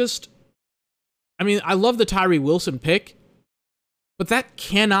then they just... I mean, I love the Tyree Wilson pick. But that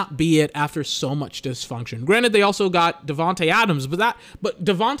cannot be it after so much dysfunction. Granted, they also got Davante Adams, but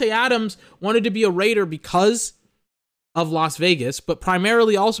Davante Adams wanted to be a Raider because of Las Vegas, but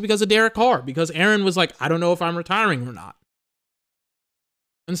primarily also because of Derek Carr, because Aaron was like, I don't know if I'm retiring or not.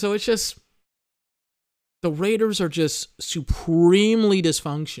 And so it's just, the Raiders are just supremely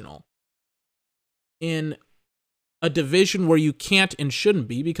dysfunctional in a division where you can't and shouldn't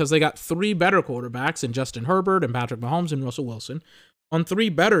be, because they got 3 better quarterbacks in Justin Herbert and Patrick Mahomes and Russell Wilson on 3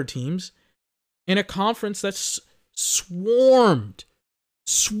 better teams in a conference that's swarmed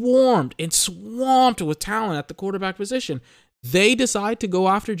and swamped with talent at the quarterback position. They decide to go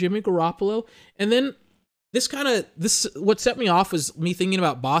after Jimmy Garoppolo. And then what set me off was me thinking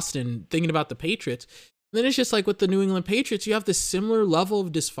about Boston, thinking about the Patriots. And then it's just like with the New England Patriots, you have this similar level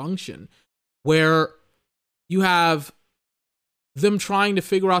of dysfunction where you have them trying to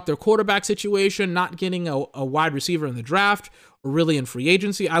figure out their quarterback situation, not getting a wide receiver in the draft or really in free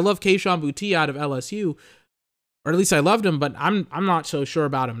agency. I love Kayshon Boutte out of LSU, or at least I loved him, but I'm not so sure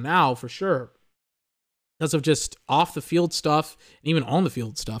about him now for sure. because of just off the field stuff, and even on the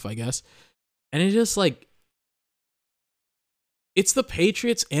field stuff, I guess. And it's just like, it's the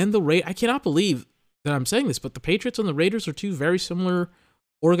Patriots and the Raiders. I cannot believe that I'm saying this, but the Patriots and the Raiders are two very similar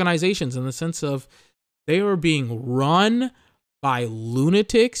organizations in the sense of they are being run by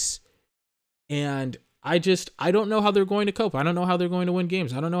lunatics, and I don't know how they're going to cope. I don't know how they're going to win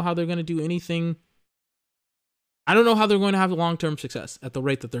games. I don't know how they're going to do anything. I don't know how they're going to have long-term success at the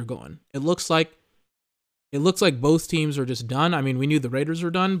rate that they're going. It looks like both teams are just done. I mean, we knew the Raiders were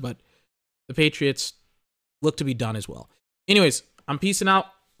done, but the Patriots look to be done as well. Anyways, I'm peacing out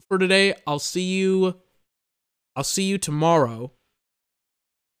for today. I'll see you tomorrow,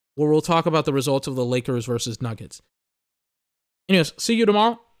 where we'll talk about the results of the Lakers versus Nuggets. Anyways, see you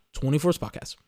tomorrow. 24th podcast.